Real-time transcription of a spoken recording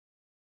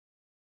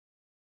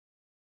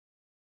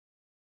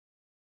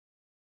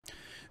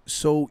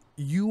So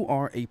you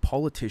are a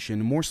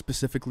politician, more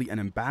specifically an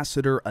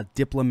ambassador, a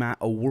diplomat,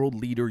 a world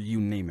leader, you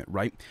name it,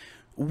 right?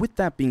 With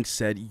that being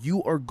said,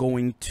 you are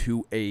going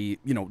to a,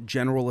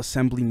 General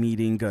Assembly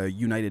meeting, a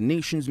United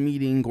Nations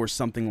meeting, or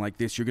something like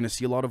this. You're going to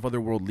see a lot of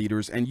other world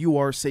leaders, and you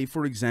are, say,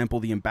 for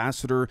example, the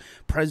ambassador,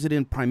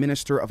 president, prime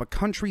minister of a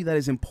country that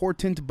is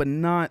important, but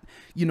not,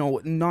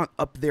 not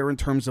up there in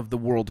terms of the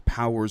world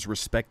powers,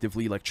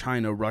 respectively, like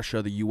China,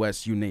 Russia, the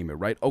US, you name it,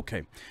 right?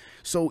 Okay.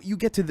 So you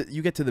get to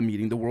the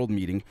meeting, the world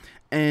meeting,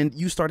 and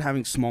you start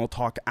having small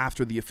talk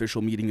after the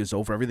official meeting is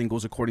over. Everything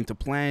goes according to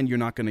plan. You're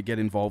not going to get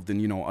involved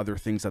in, other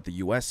things that the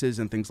US is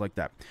and things like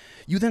that.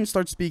 You then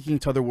start speaking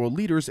to other world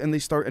leaders, and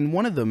and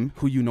one of them,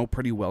 who you know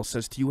pretty well,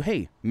 says to you,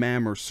 "Hey,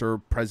 ma'am or sir,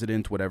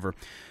 president, whatever,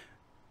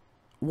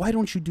 why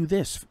don't you do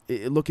this?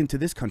 Look into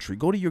this country.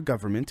 Go to your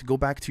government, go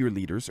back to your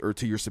leaders or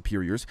to your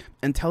superiors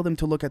and tell them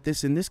to look at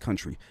this in this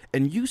country."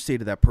 And you say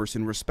to that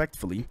person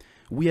respectfully,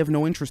 "We have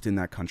no interest in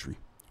that country."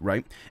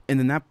 Right? And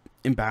then that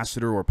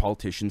ambassador or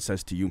politician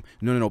says to you,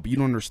 no, but you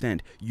don't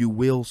understand. You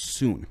will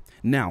soon.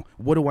 Now,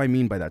 what do I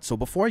mean by that? So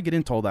before I get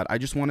into all that, I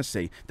just want to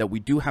say that we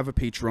do have a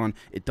Patreon.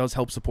 It does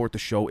help support the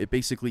show. It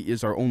basically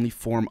is our only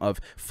form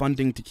of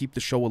funding to keep the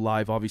show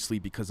alive, obviously,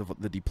 because of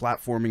the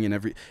deplatforming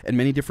and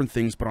many different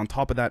things. But on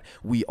top of that,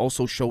 we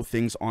also show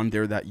things on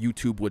there that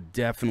YouTube would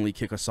definitely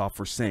kick us off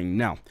for saying.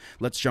 Now,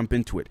 let's jump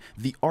into it.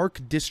 The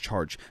ARC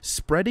Discharge,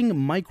 spreading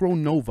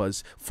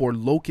micronovas for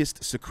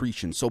locust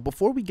secretion. So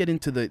before we get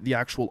into the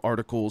actual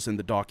articles and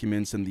the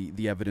documents and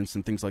the evidence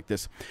and things like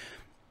this,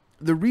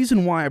 the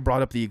reason why I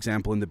brought up the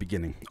example in the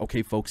beginning,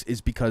 okay, folks,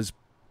 is because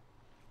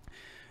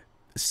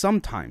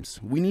sometimes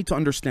we need to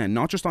understand,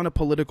 not just on a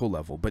political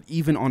level, but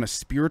even on a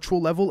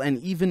spiritual level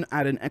and even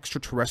at an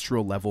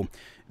extraterrestrial level,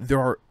 there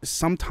are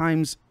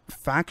sometimes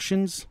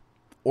factions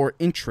or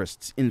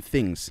interests in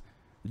things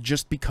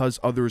just because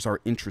others are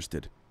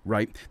interested.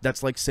 Right?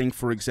 That's like saying,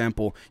 for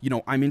example,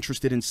 I'm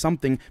interested in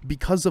something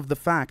because of the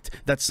fact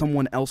that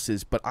someone else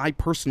is, but I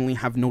personally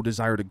have no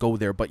desire to go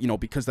there. But,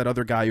 because that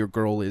other guy or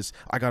girl is,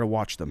 I got to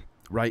watch them.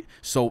 Right?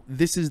 So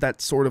this is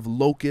that sort of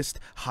locust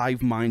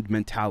hive mind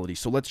mentality.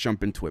 So let's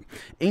jump into it.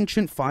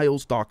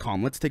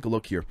 Ancientfiles.com. Let's take a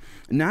look here.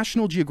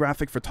 National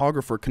Geographic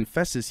photographer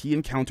confesses he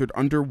encountered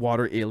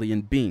underwater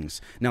alien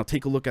beings. Now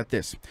take a look at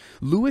this.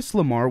 Louis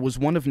Lamar was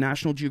one of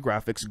National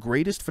Geographic's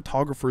greatest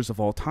photographers of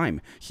all time.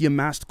 He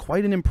amassed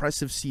quite an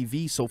impressive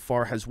CV so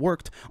far, has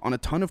worked on a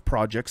ton of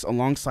projects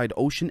alongside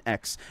Ocean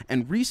X,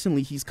 and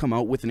recently he's come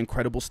out with an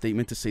incredible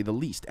statement, to say the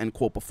least. And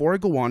quote, "Before I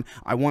go on,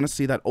 I want to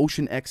say that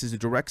Ocean X is a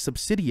direct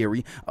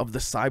subsidiary of the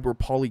cyber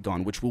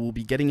polygon, which we will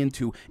be getting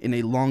into in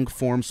a long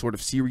form sort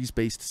of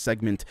series-based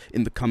segment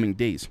in the coming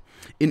days.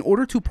 In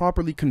order to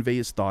properly convey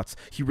his thoughts,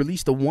 he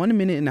released a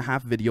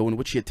 1.5-minute video in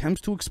which he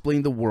attempts to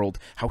explain the world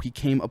how he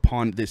came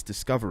upon this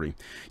discovery.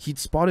 He'd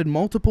spotted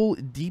multiple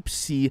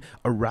deep-sea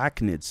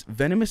arachnids,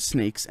 venomous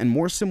snakes, and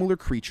more similar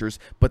creatures,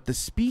 but the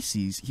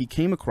species he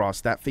came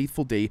across that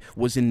fateful day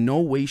was in no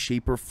way,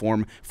 shape, or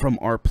form from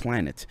our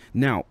planet.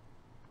 Now,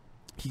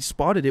 he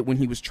spotted it when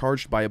he was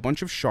charged by a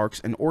bunch of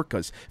sharks and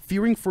orcas.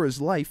 Fearing for his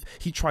life,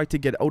 he tried to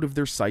get out of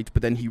their sight,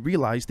 but then he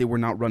realized they were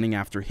not running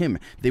after him.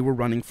 They were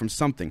running from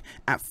something.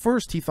 At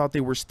first, he thought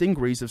they were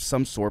stingrays of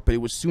some sort, but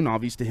it was soon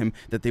obvious to him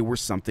that they were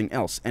something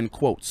else." End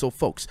quote. So,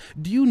 folks,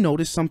 do you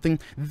notice something?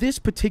 This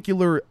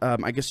particular,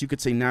 I guess you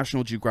could say,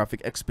 National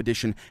Geographic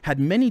expedition had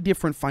many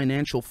different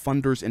financial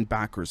funders and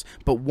backers,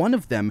 but one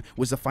of them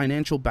was a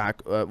financial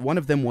one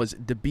of them was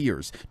De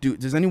Beers.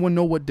 Does anyone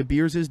know what De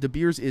Beers is? De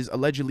Beers is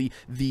allegedly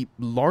the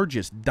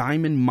largest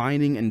diamond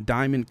mining and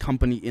diamond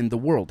company in the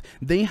world.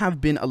 They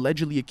have been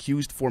allegedly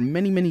accused for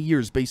many, many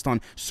years based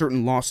on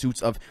certain lawsuits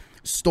of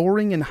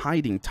storing and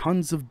hiding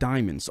tons of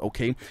diamonds,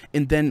 okay?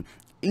 And then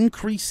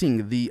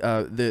increasing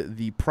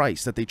the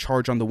price that they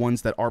charge on the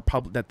ones that are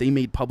that they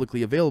made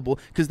publicly available,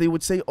 because they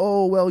would say,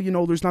 oh, well,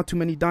 there's not too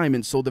many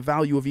diamonds, so the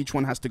value of each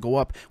one has to go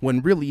up, when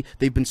really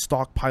they've been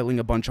stockpiling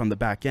a bunch on the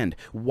back end.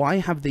 Why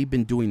have they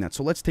been doing that?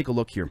 So let's take a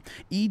look here.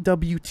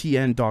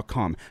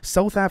 EWTN.com.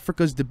 South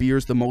Africa's De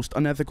Beers, the most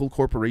unethical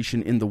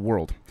corporation in the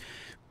world.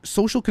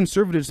 Social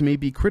conservatives may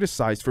be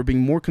criticized for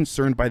being more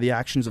concerned by the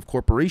actions of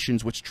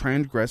corporations which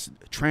transgress,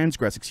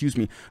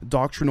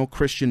 doctrinal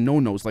Christian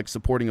no-nos, like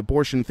supporting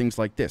abortion, things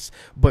like this.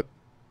 But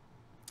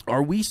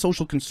are we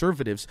social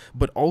conservatives,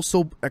 but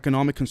also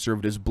economic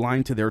conservatives,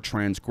 blind to their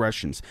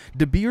transgressions?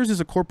 De Beers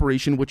is a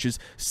corporation which is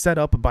set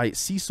up by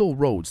Cecil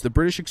Rhodes, the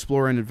British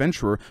explorer and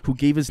adventurer who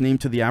gave his name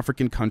to the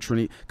African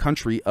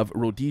country of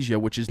Rhodesia,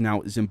 which is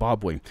now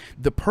Zimbabwe.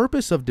 The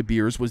purpose of De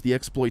Beers was the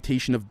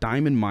exploitation of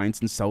diamond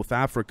mines in South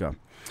Africa.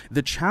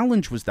 The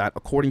challenge was that,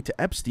 according to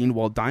Epstein,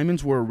 while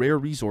diamonds were a rare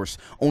resource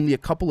only a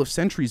couple of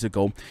centuries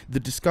ago, the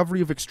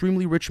discovery of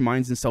extremely rich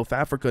mines in South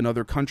Africa and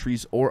other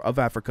countries of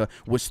Africa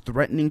was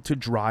threatening to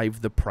drive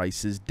the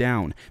prices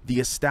down. The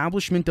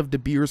establishment of De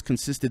Beers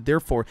consisted,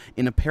 therefore,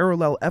 in a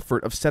parallel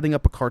effort of setting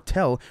up a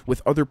cartel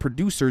with other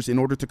producers in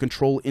order to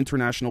control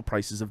international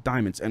prices of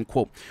diamonds. End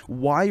quote.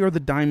 Why are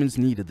the diamonds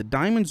needed? The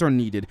diamonds are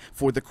needed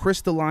for the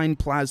crystalline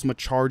plasma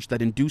charge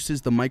that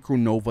induces the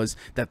micronovas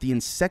that the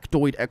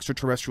insectoid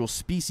extraterrestrial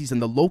species species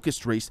and the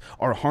locust race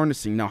are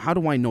harnessing. Now, how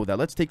do I know that?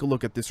 Let's take a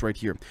look at this right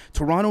here.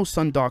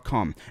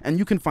 TorontoSun.com, and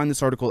you can find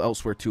this article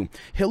elsewhere too.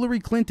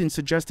 Hillary Clinton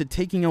suggested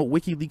taking out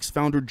WikiLeaks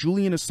founder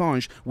Julian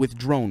Assange with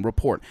drone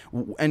report.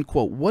 End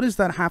quote. What does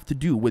that have to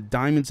do with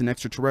diamonds and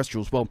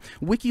extraterrestrials? Well,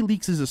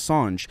 WikiLeaks'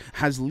 Assange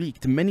has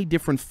leaked many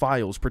different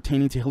files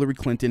pertaining to Hillary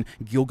Clinton,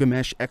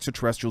 Gilgamesh,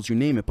 extraterrestrials, you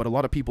name it. But a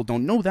lot of people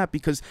don't know that,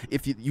 because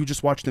if you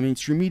just watch the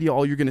mainstream media,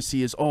 all you're going to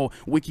see is, oh,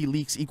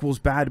 WikiLeaks equals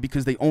bad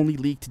because they only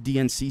leaked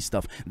DNC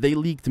stuff. They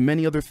leaked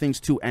many other things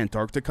too.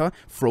 Antarctica,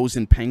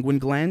 frozen penguin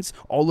glands,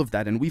 all of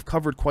that. And we've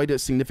covered quite a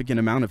significant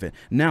amount of it.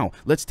 Now,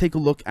 let's take a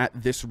look at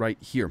this right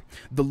here.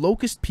 The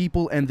locust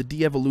people and the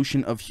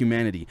de-evolution of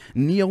humanity.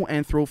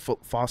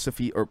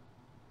 Neo-anthroposophy, or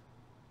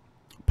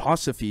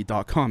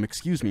Posophy.com,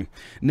 excuse me.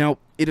 Now,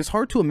 it is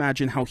hard to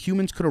imagine how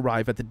humans could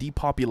arrive at the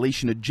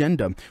depopulation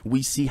agenda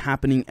we see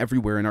happening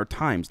everywhere in our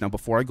times. Now,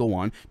 before I go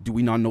on, do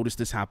we not notice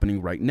this happening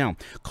right now?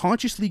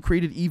 Consciously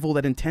created evil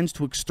that intends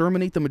to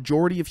exterminate the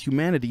majority of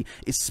humanity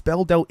is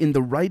spelled out in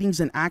the writings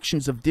and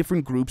actions of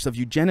different groups of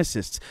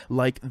eugenicists,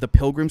 like the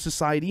Pilgrim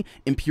Society,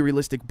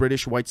 imperialistic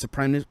British white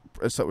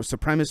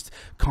supremacist,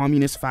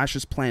 communist,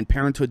 fascist, Planned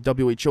Parenthood,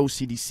 WHO,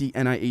 CDC,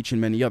 NIH,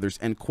 and many others.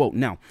 End quote.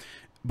 Now,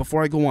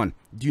 before I go on,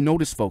 do you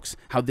notice, folks,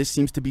 how this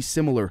seems to be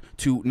similar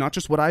to not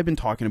just what I've been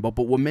talking about,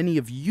 but what many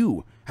of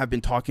you have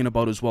been talking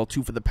about as well,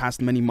 too, for the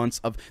past many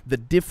months, of the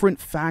different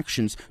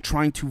factions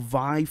trying to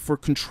vie for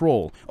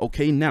control?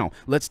 Okay, now,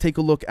 let's take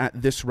a look at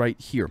this right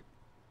here.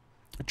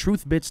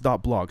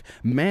 Truthbits.blog.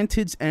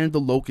 Mantids and the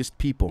locust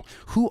people.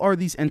 Who are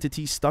these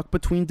entities stuck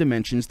between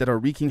dimensions that are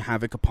wreaking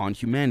havoc upon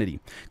humanity?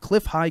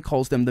 Cliff High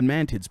calls them the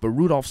mantids, but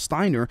Rudolf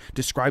Steiner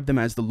described them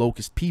as the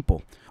locust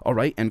people. All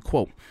right, end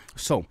quote.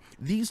 So,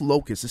 these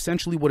locusts,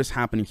 essentially what is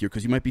happening here,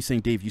 because you might be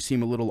saying, Dave, you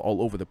seem a little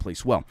all over the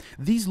place. Well,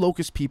 these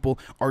locust people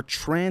are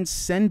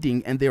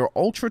transcending, and they are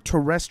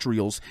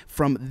ultra-terrestrials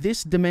from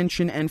this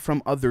dimension and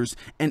from others,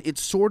 and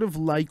it's sort of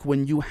like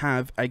when you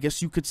have, I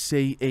guess you could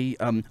say, a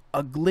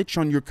glitch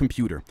on your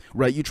computer,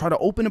 right? You try to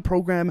open a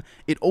program,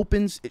 it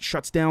opens, it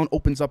shuts down,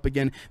 opens up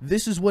again.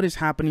 This is what is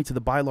happening to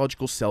the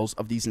biological cells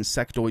of these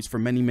insectoids for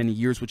many, many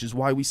years, which is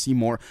why we see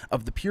more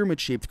of the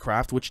pyramid-shaped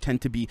craft, which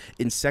tend to be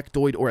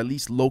insectoid or at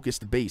least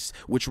locust-based,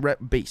 which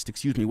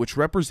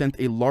represent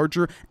a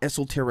larger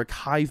esoteric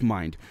hive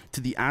mind to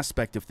the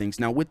aspect of things.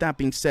 Now, with that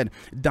being said,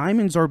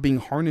 diamonds are being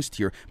harnessed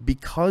here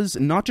because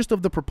not just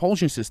of the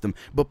propulsion system,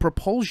 but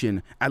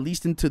propulsion, at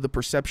least into the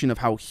perception of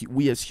how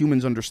we as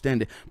humans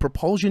understand it,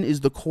 propulsion is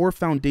the core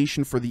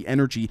foundation for the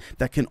energy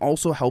that can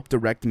also help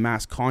direct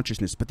mass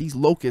consciousness. But these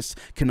locusts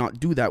cannot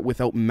do that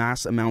without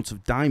mass amounts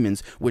of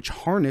diamonds, which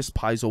harness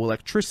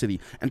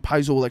piezoelectricity. And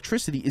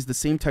piezoelectricity is the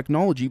same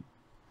technology,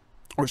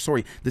 or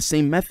sorry, the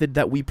same method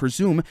that we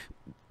presume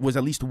was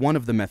at least one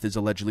of the methods,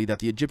 allegedly, that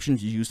the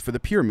Egyptians used for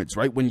the pyramids,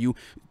 right? When you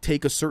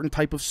take a certain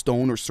type of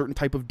stone or certain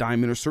type of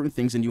diamond or certain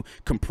things and you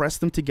compress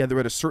them together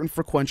at a certain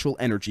frequential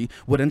energy,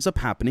 what ends up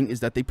happening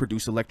is that they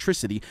produce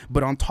electricity.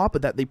 But on top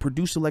of that, they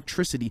produce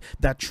electricity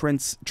that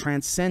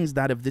transcends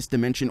that of this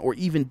dimension or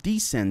even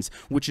descends,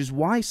 which is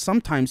why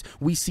sometimes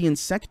we see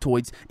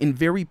insectoids in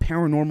very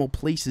paranormal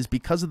places,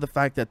 because of the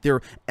fact that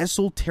their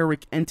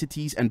esoteric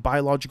entities and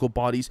biological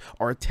bodies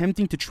are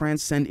attempting to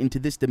transcend into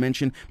this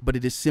dimension, but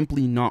it is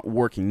simply not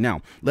working.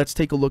 Now, let's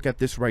take a look at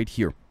this right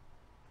here.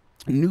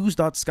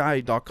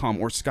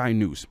 News.sky.com, or Sky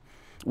News,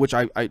 which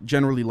I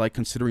generally like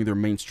considering they're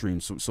mainstream,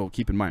 so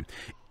keep in mind.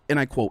 And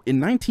I quote, in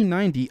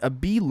 1990, a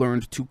bee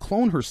learned to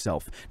clone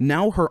herself.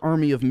 Now her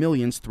army of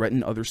millions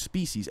threaten other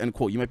species. End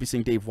quote. You might be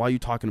saying, Dave, why are you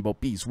talking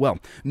about bees? Well,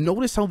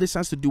 notice how this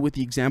has to do with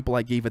the example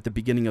I gave at the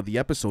beginning of the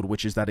episode,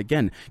 which is that,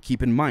 again,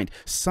 keep in mind,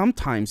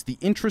 sometimes the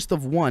interest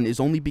of one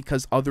is only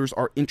because others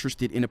are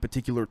interested in a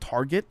particular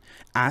target,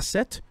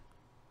 asset,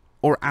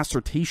 or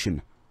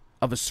assertion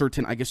of a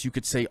certain, I guess you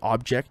could say,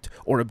 object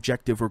or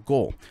objective or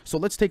goal. So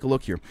let's take a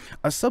look here.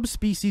 A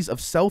subspecies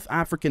of South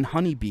African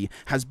honeybee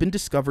has been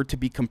discovered to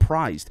be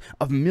comprised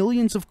of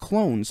millions of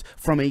clones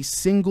from a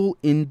single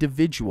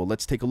individual.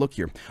 Let's take a look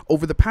here.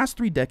 Over the past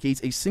 3 decades,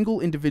 a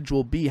single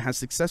individual bee has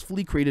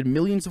successfully created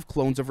millions of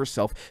clones of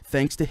herself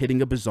thanks to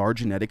hitting a bizarre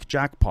genetic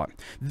jackpot.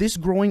 This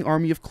growing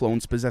army of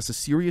clones possess a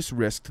serious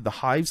risk to the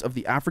hives of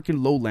the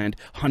African lowland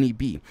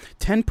honeybee,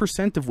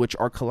 10% of which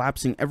are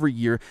collapsing every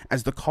year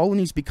as the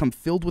colonies become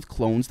filled with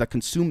clones that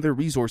consume their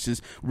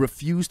resources,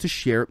 refuse to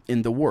share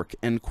in the work.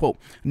 End quote.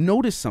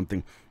 Notice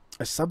something.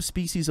 A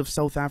subspecies of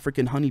South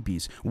African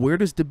honeybees. Where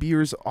does De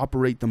Beers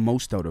operate the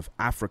most out of?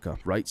 Africa,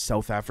 right?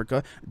 South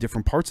Africa,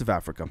 different parts of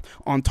Africa.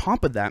 On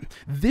top of that,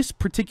 this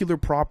particular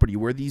property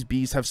where these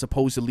bees have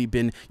supposedly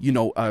been,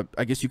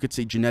 I guess you could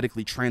say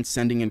genetically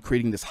transcending and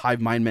creating this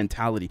hive mind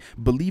mentality,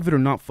 believe it or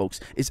not, folks,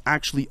 is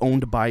actually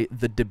owned by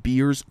the De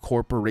Beers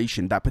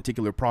Corporation, that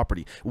particular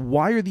property.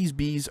 Why are these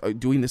bees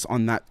doing this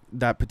on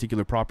that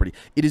particular property?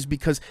 It is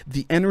because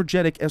the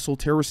energetic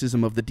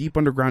esotericism of the deep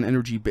underground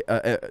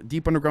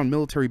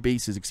military base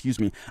bases,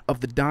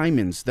 of the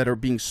diamonds that are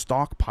being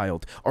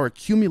stockpiled are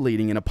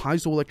accumulating in a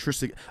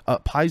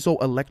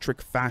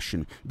piezoelectric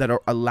fashion that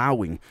are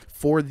allowing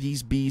for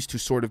these bees to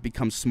sort of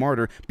become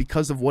smarter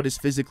because of what is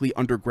physically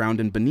underground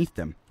and beneath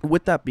them.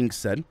 With that being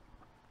said,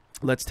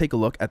 let's take a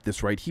look at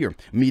this right here.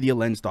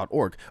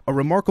 MediaLens.org. A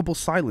remarkable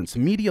silence.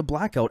 Media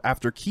blackout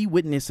after key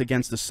witness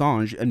against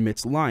Assange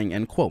admits lying,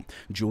 end quote.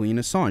 Julian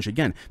Assange.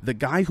 Again, the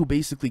guy who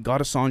basically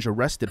got Assange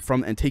arrested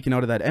from and taken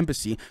out of that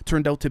embassy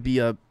turned out to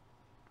be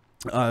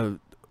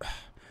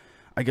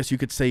I guess you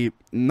could say,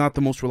 not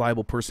the most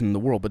reliable person in the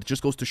world, but it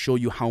just goes to show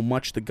you how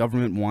much the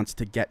government wants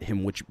to get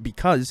him,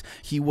 because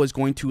he was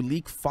going to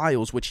leak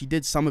files, which he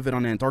did some of it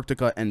on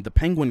Antarctica and the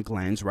penguin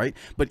glands, right?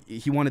 But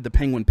he wanted the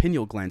penguin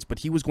pineal glands, but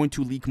he was going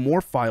to leak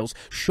more files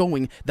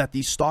showing that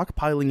the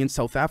stockpiling in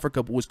South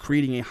Africa was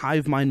creating a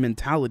hive mind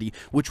mentality,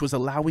 which was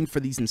allowing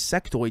for these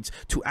insectoids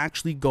to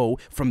actually go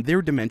from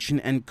their dimension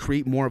and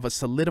create more of a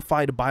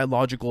solidified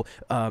biological,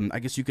 I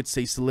guess you could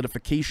say,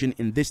 solidification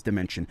in this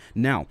dimension.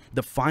 Now,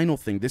 the final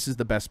thing, this is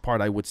the best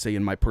part, I would say,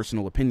 in my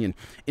personal opinion.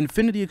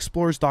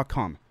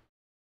 InfinityExplorers.com.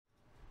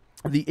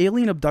 The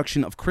alien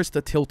abduction of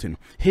Krista Tilton,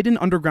 hidden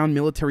underground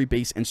military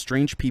base and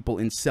strange people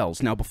in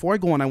cells. Now, before I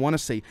go on, I want to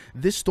say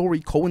this story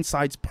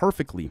coincides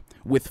perfectly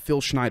with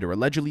Phil Schneider.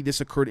 Allegedly,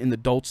 this occurred in the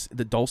Dulce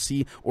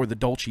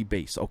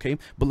base, okay?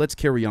 But let's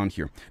carry on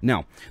here.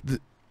 Now,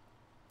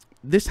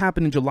 this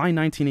happened in July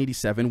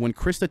 1987 when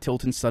Krista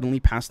Tilton suddenly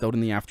passed out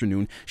in the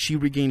afternoon. She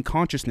regained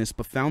consciousness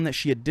but found that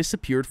she had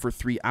disappeared for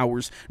 3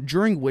 hours,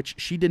 during which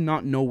she did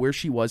not know where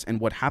she was and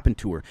what happened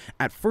to her.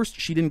 At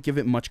first, she didn't give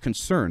it much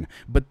concern,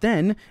 but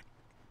then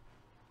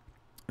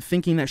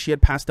thinking that she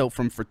had passed out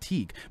from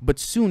fatigue, but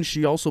soon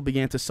she also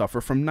began to suffer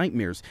from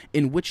nightmares,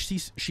 in which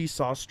she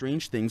saw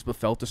strange things but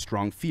felt a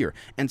strong fear,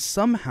 and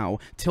somehow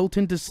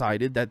Tilton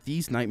decided that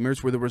these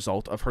nightmares were the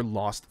result of her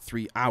lost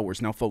 3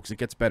 hours. Now folks, it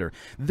gets better.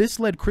 This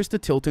led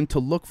Krista Tilton to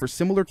look for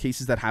similar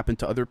cases that happened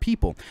to other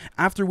people,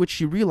 after which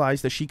she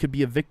realized that she could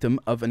be a victim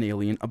of an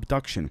alien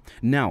abduction.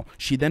 Now,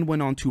 she then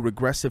went on to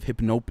regressive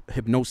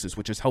hypnosis,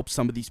 which has helped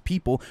some of these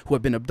people who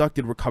have been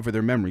abducted recover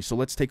their memory. So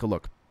let's take a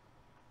look.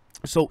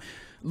 So,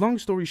 long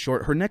story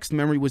short, her next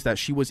memory was that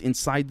she was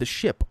inside the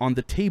ship on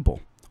the table,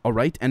 all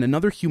right? And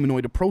another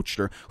humanoid approached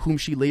her, whom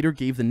she later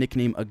gave the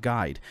nickname a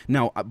guide.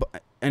 Now,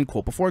 end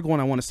quote. Before I go on,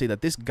 I want to say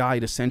that this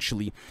guide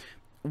essentially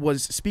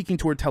was speaking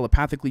to her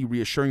telepathically,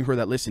 reassuring her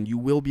that, listen, you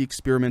will be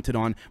experimented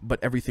on, but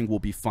everything will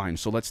be fine.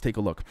 So let's take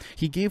a look.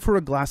 He gave her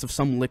a glass of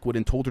some liquid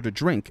and told her to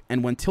drink,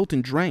 and when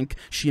Tilton drank,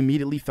 she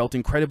immediately felt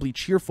incredibly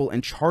cheerful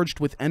and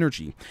charged with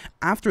energy.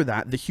 After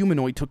that, the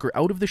humanoid took her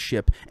out of the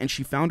ship, and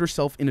she found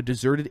herself in a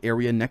deserted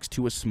area next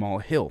to a small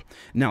hill.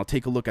 Now,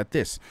 take a look at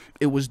this.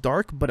 It was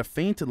dark, but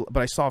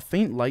I saw a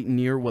faint light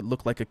near what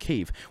looked like a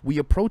cave. We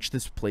approached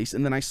this place,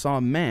 and then I saw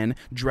a man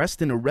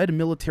dressed in a red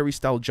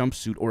military-style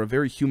jumpsuit, or a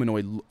very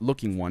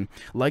humanoid-looking one,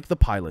 like the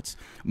pilots.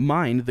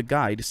 Mine, the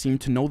guide, seemed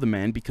to know the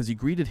man because he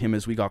greeted him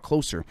as we got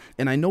closer,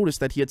 and I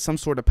noticed that he had some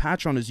sort of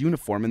patch on his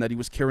uniform and that he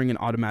was carrying an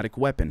automatic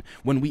weapon.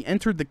 When we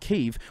entered the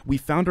cave, we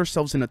found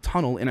ourselves in a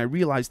tunnel, and I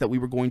realized that we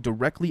were going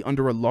directly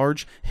under a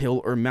large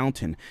hill or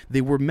mountain.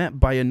 They were met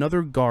by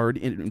another guard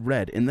in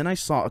red, and then I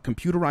saw a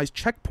computerized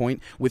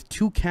checkpoint with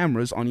 2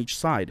 cameras on each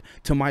side.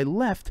 To my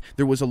left,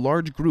 there was a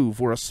large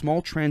groove where a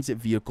small transit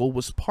vehicle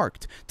was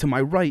parked. To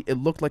my right, it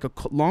looked like a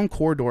long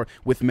corridor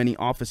with many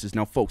offices.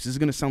 Now, folks, this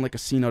is going to sound like a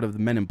scene out of the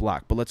Men in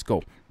Black, but let's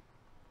go.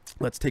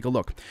 Let's take a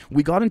look.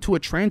 We got into a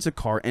transit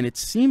car, and it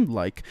seemed,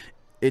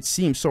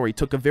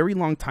 took a very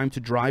long time to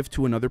drive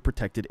to another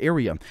protected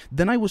area.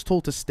 Then I was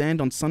told to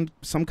stand on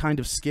some kind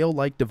of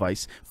scale-like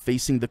device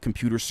facing the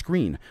computer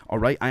screen.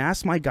 Alright, I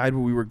asked my guide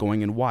where we were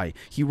going and why.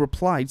 He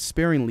replied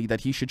sparingly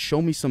that he should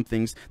show me some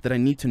things that I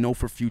need to know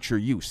for future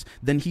use.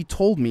 Then he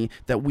told me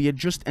that we had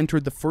just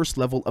entered the first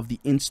level of the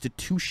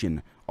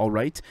institution. All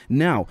right.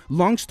 Now,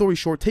 long story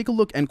short, take a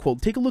look, end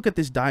quote. Take a look at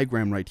this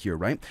diagram right here,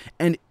 right?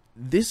 And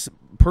this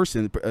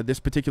person,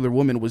 this particular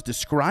woman, was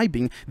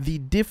describing the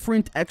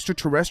different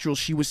extraterrestrials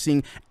she was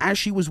seeing as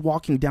she was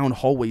walking down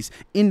hallways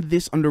in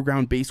this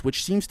underground base,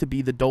 which seems to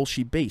be the Dulce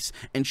base.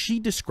 And she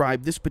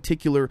described this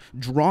particular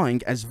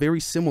drawing as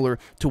very similar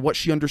to what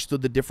she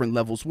understood the different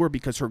levels were,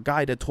 because her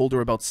guide had told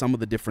her about some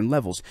of the different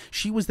levels.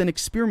 She was then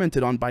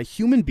experimented on by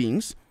human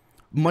beings,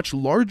 much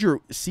larger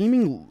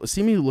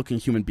seemingly looking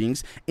human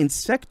beings,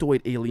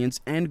 insectoid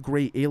aliens, and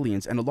gray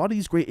aliens. And a lot of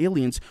these gray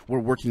aliens were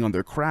working on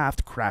their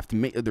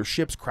their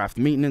ships, craft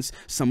maintenance.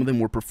 Some of them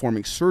were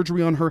performing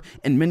surgery on her,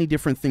 and many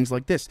different things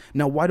like this.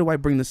 Now, why do I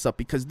bring this up?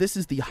 Because this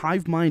is the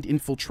hive mind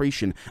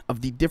infiltration of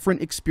the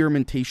different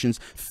experimentations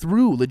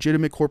through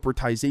legitimate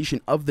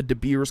corporatization of the De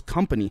Beers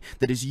company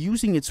that is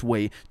using its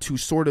way to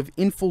sort of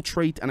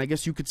infiltrate, and I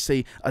guess you could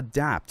say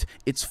adapt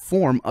its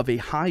form of a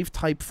hive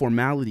type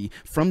formality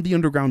from the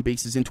underground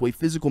base into a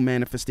physical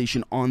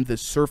manifestation on the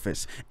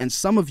surface. And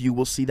some of you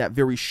will see that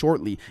very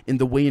shortly in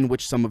the way in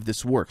which some of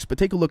this works. But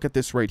take a look at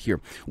this right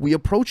here. We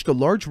approached a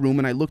large room,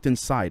 and I looked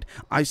inside.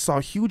 I saw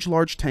huge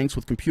large tanks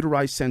with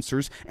computerized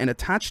sensors, and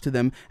attached to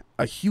them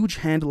a huge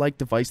hand-like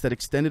device that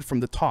extended from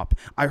the top.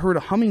 I heard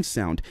a humming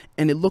sound,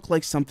 and it looked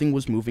like something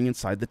was moving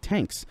inside the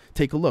tanks.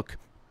 Take a look.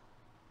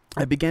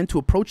 I began to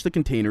approach the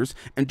containers,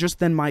 and just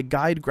then my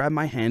guide grabbed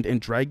my hand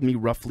and dragged me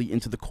roughly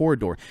into the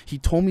corridor. He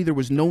told me there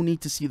was no need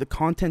to see the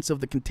contents of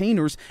the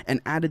containers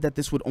and added that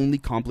this would only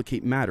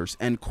complicate matters,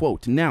 end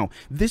quote. Now,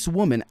 this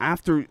woman,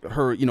 after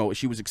her,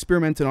 she was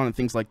experimented on and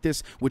things like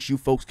this, which you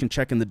folks can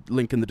check in the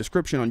link in the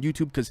description on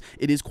YouTube because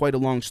it is quite a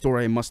long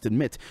story, I must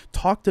admit,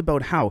 talked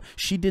about how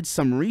she did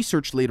some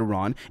research later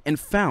on and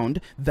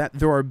found that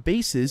there are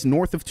bases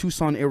north of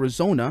Tucson,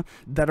 Arizona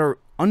that are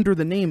under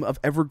the name of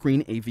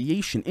Evergreen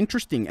Aviation.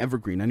 Interesting,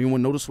 Evergreen.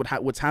 Anyone notice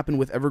what's happened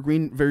with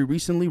Evergreen very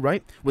recently,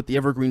 right? With the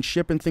Evergreen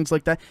ship and things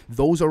like that.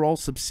 Those are all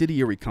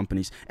subsidiary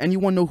companies.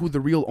 Anyone know who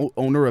the real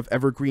owner of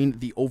Evergreen,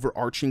 the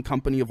overarching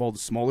company of all the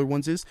smaller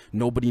ones, is?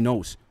 Nobody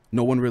knows.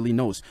 No one really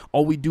knows.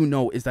 All we do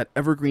know is that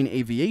Evergreen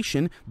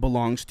Aviation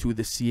belongs to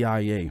the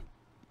CIA.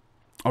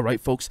 All right,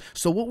 folks.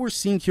 So what we're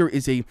seeing here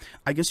is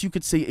I guess you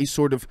could say a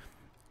sort of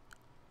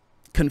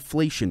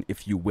conflation,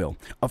 if you will,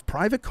 of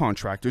private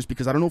contractors,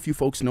 because I don't know if you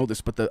folks know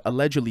this, but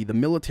allegedly the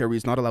military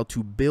is not allowed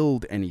to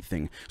build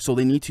anything, so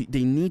they need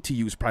to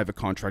use private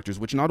contractors,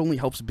 which not only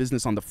helps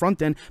business on the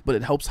front end, but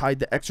it helps hide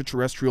the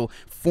extraterrestrial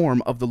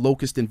form of the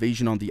Locust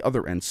invasion on the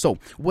other end. So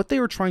what they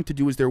are trying to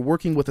do is they're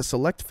working with a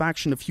select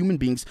faction of human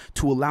beings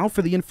to allow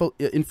for the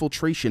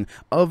infiltration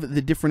of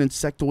the different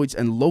insectoids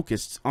and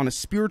locusts on a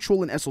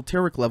spiritual and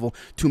esoteric level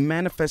to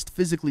manifest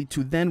physically,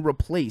 to then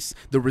replace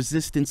the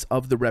resistance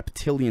of the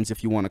reptilians,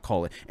 if you want to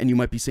call it. And you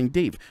might be saying,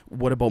 Dave,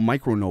 what about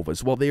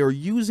micronovas? Well, they are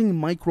using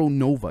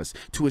micronovas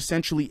to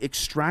essentially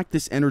extract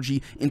this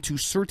energy into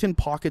certain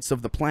pockets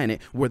of the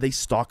planet where they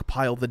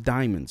stockpile the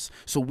diamonds.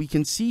 So we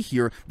can see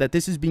here that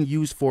this is being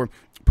used for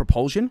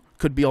propulsion,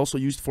 could be also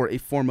used for a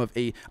form of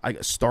a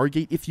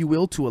Stargate, if you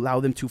will, to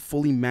allow them to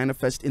fully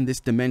manifest in this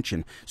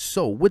dimension.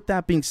 So with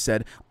that being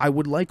said, I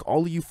would like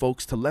all of you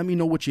folks to let me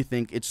know what you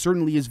think. It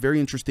certainly is very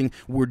interesting.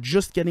 We're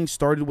just getting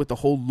started with the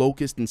whole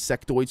locust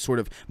insectoid sort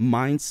of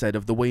mindset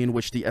of the way in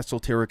which the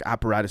esoteric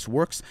apparatus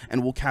works,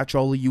 and we'll catch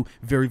all of you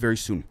very, very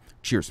soon.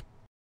 Cheers.